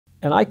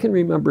And I can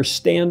remember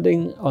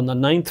standing on the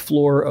 9th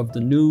floor of the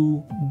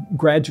new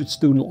graduate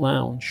student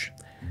lounge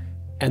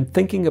and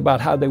thinking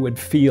about how they would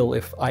feel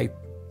if I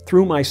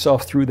threw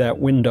myself through that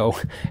window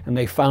and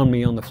they found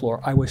me on the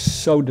floor. I was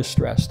so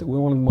distressed. It was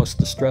one of the most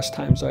distressed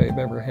times I have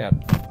ever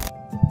had.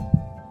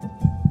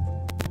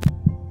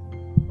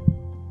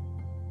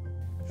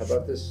 How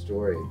about this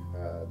story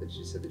that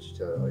you said that you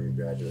tell all your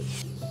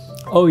graduates?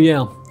 Oh,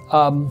 yeah.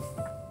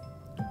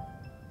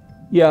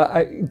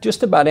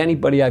 Just about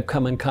anybody I've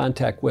come in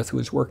contact with who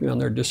is working on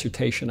their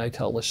dissertation, I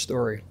tell this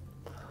story.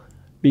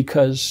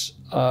 Because,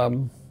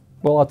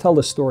 well, I'll tell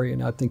this story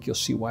and I think you'll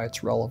see why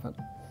it's relevant.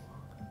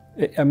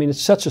 I mean,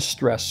 it's such a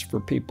stress for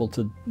people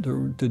to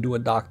do a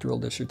doctoral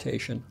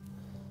dissertation.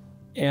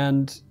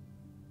 And,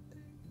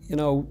 you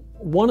know,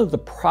 one of the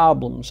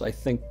problems, I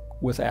think,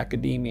 with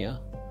academia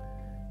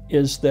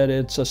is that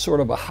it's a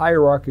sort of a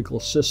hierarchical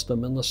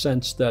system in the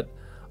sense that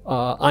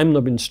I'm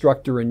the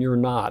instructor and you're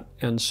not,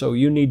 and so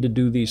you need to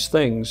do these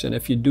things, and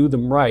if you do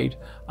them right,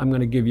 I'm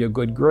going to give you a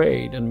good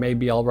grade, and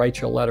maybe I'll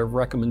write you a letter of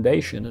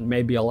recommendation, and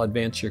maybe I'll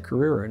advance your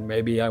career, and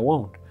maybe I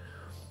won't.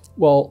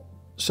 Well,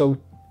 so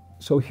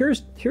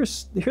here's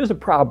a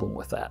problem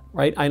with that,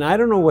 right? And I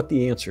don't know what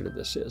the answer to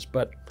this is,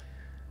 but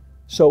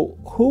so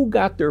who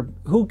gets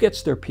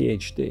their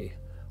PhD?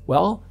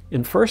 Well,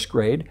 in first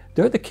grade,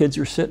 they're the kids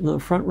who are sitting in the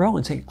front row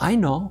and saying, I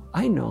know.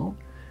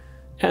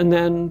 And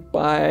then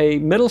by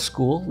middle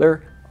school,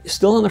 they're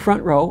still in the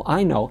front row,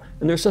 I know.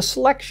 And there's a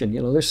selection,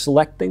 you know, they're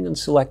selecting and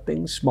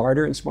selecting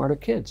smarter and smarter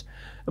kids.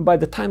 And by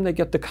the time they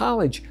get to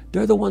college,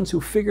 they're the ones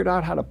who figured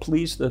out how to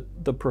please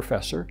the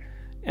professor.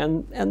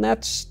 And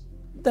that's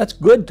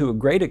good to a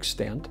great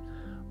extent,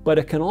 but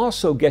it can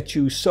also get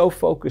you so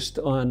focused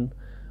on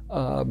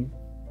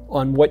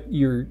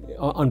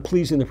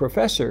pleasing the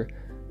professor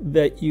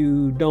that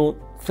you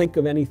don't think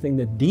of anything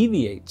that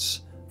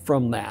deviates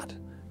from that.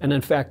 And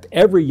in fact,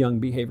 every young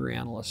behavior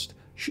analyst,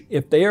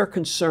 if they are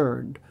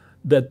concerned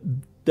that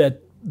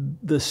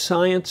the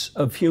science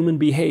of human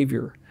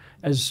behavior,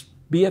 as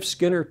B.F.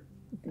 Skinner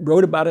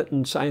wrote about it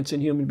in Science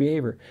and Human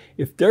Behavior,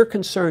 if they're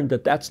concerned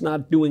that that's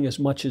not doing as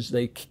much as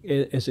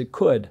it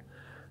could,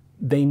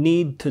 they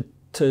need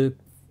to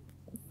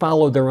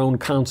follow their own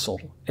counsel.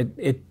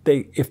 If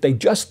they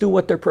just do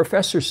what their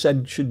professor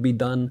said should be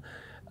done,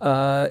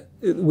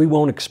 we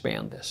won't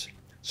expand this.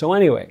 So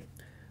anyway,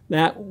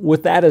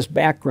 with that as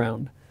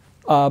background,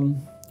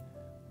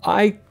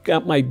 I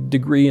got my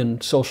degree in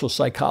social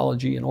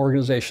psychology and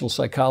organizational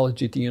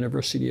psychology at the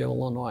University of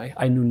Illinois.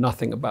 I knew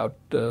nothing about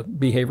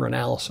behavior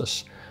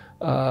analysis,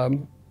 I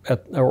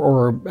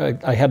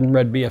hadn't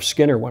read B.F.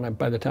 Skinner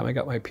by the time I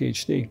got my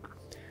PhD.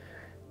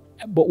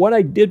 But what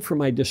I did for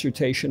my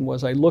dissertation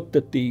was I looked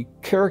at the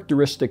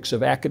characteristics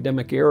of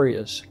academic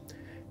areas,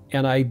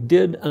 and I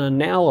did an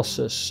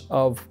analysis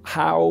of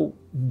how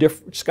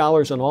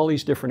scholars in all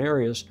these different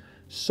areas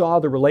saw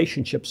the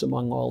relationships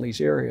among all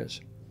these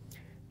areas.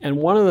 And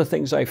one of the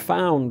things I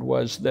found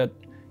was that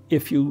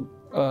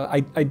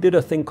I did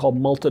a thing called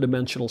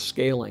multidimensional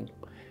scaling.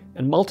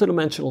 And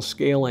multidimensional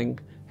scaling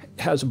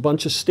has a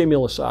bunch of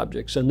stimulus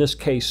objects, in this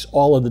case,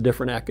 all of the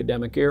different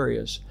academic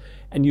areas.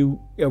 And you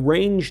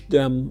arrange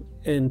them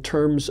in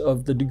terms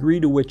of the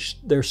degree to which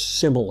they're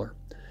similar.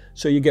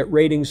 So you get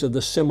ratings of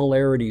the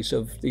similarities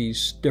of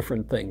these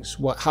different things.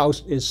 How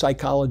is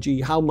psychology,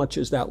 how much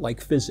is that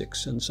like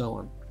physics, and so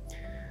on.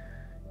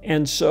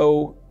 And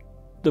so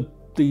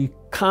the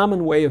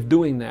common way of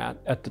doing that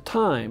at the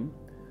time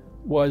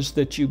was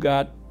that you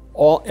got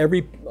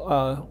every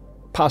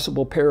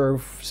possible pair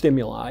of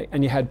stimuli,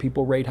 and you had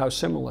people rate how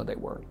similar they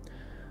were.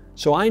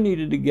 So I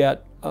needed to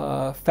get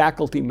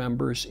faculty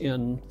members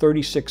in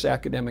 36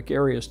 academic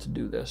areas to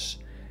do this.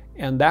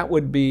 And that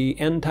would be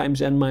n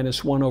times n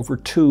minus 1 over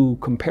 2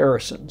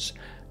 comparisons.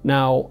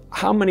 Now,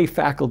 how many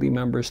faculty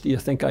members do you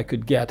think I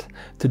could get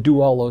to do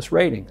all those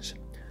ratings?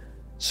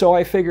 So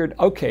I figured,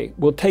 okay,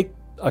 we'll take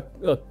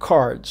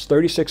cards,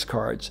 36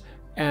 cards,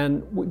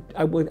 and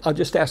I'll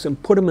just ask them,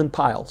 put them in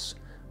piles,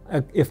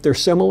 if they're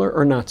similar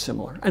or not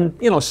similar. And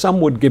you know,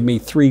 some would give me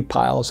 3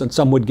 piles, and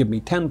some would give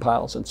me 10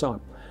 piles, and so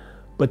on.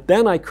 But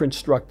then I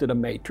constructed a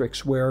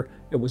matrix where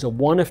it was a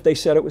 1 if they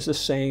said it was the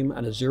same,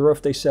 and a 0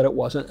 if they said it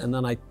wasn't, and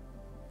then I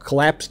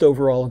collapsed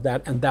over all of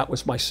that, and that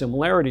was my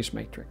similarities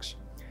matrix.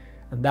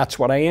 And that's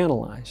what I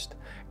analyzed.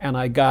 And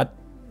I got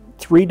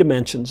 3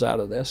 dimensions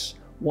out of this.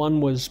 One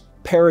was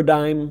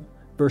paradigm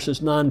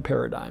versus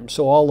non-paradigm.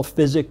 So all the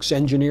physics,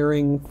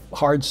 engineering,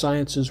 hard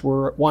sciences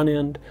were at one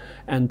end,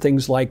 and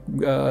things like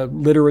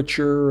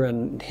literature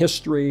and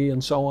history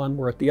and so on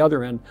were at the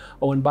other end.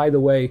 Oh, and by the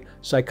way,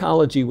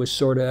 psychology was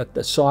sort of at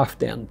the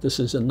soft end. This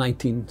is in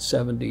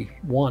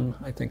 1971,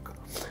 I think.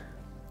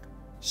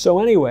 So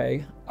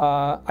anyway,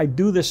 I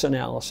do this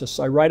analysis.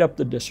 I write up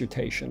the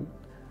dissertation.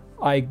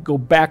 I go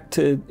back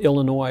to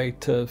Illinois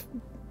to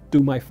do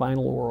my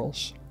final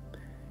orals.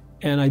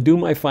 And I do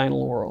my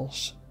final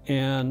orals,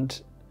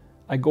 and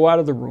I go out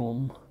of the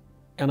room,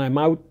 and I'm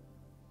out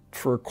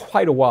for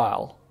quite a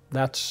while.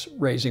 That's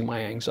raising my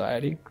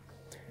anxiety.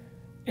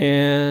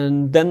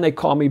 And then they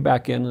call me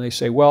back in and they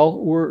say, well,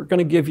 we're going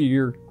to give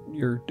you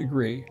your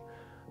degree,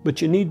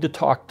 but you need to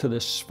talk to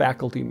this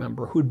faculty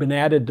member who'd been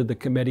added to the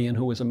committee and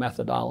who was a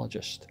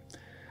methodologist.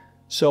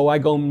 So I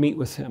go meet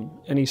with him,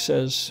 and he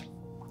says,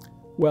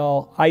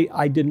 well,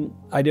 I didn't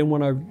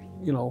want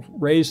to,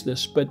 raise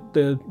this, but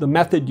the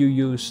method you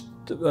used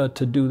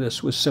to do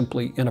this was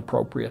simply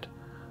inappropriate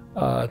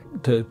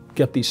to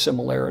get these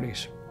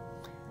similarities.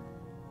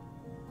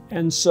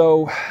 And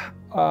so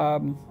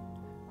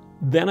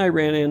then I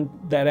ran in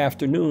that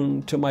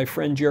afternoon to my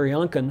friend Jerry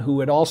Unken, who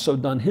had also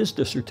done his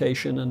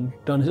dissertation and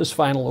done his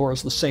final oral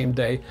the same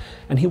day,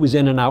 and he was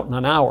in and out in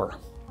an hour.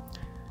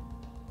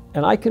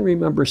 And I can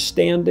remember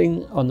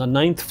standing on the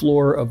 9th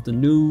floor of the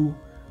new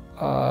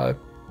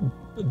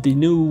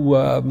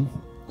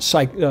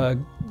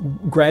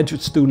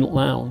graduate student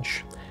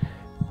lounge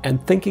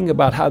and thinking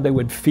about how they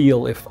would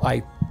feel if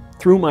I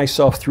threw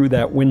myself through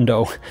that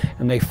window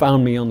and they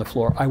found me on the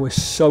floor. I was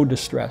so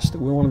distressed. It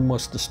was one of the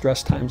most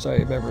distressed times I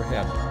have ever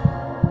had.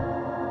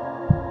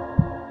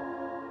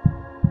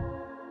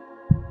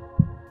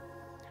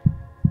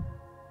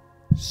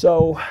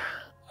 So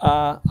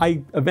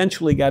I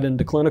eventually got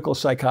into clinical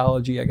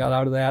psychology. I got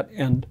out of that,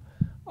 and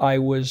I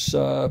was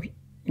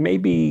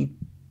maybe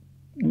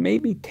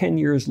 10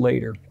 years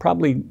later,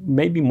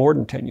 maybe more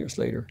than 10 years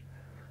later,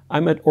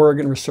 I'm at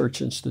Oregon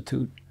Research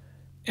Institute,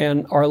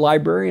 and our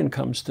librarian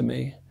comes to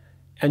me,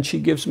 and she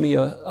gives me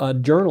a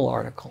journal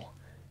article.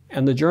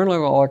 And the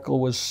journal article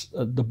was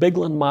the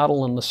Biglan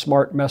model and the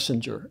smart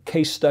messenger,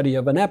 case study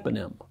of an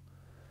eponym.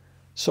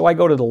 So I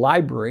go to the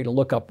library to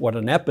look up what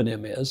an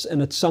eponym is,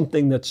 and it's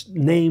something that's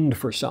named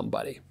for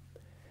somebody.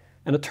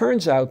 And it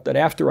turns out that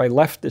after I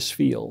left this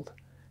field,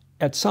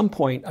 at some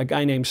point, a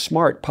guy named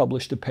Smart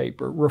published a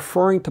paper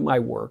referring to my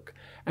work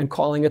and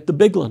calling it the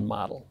Biglan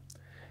model.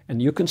 And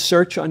you can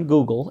search on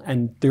Google,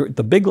 and the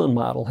Biglan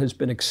model has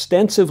been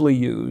extensively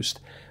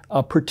used,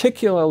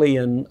 particularly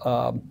in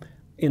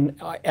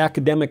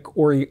academic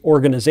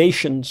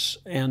organizations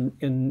and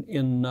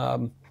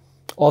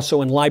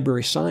also in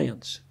library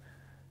science.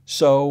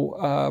 So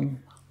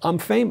I'm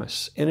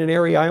famous in an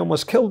area I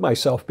almost killed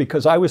myself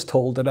because I was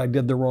told that I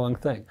did the wrong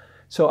thing.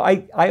 So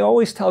I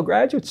always tell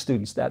graduate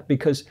students that,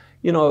 because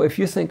if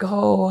you think,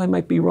 oh, I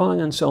might be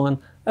wrong and so on,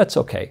 that's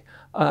okay.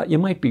 You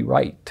might be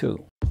right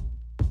too.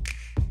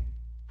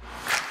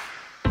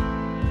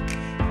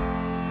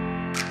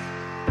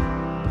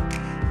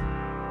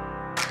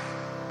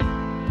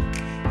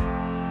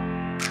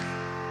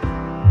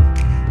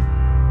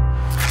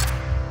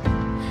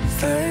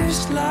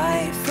 First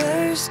light,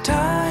 first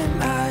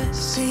time I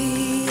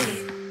see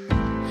it,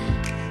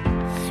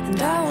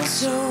 and I was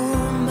so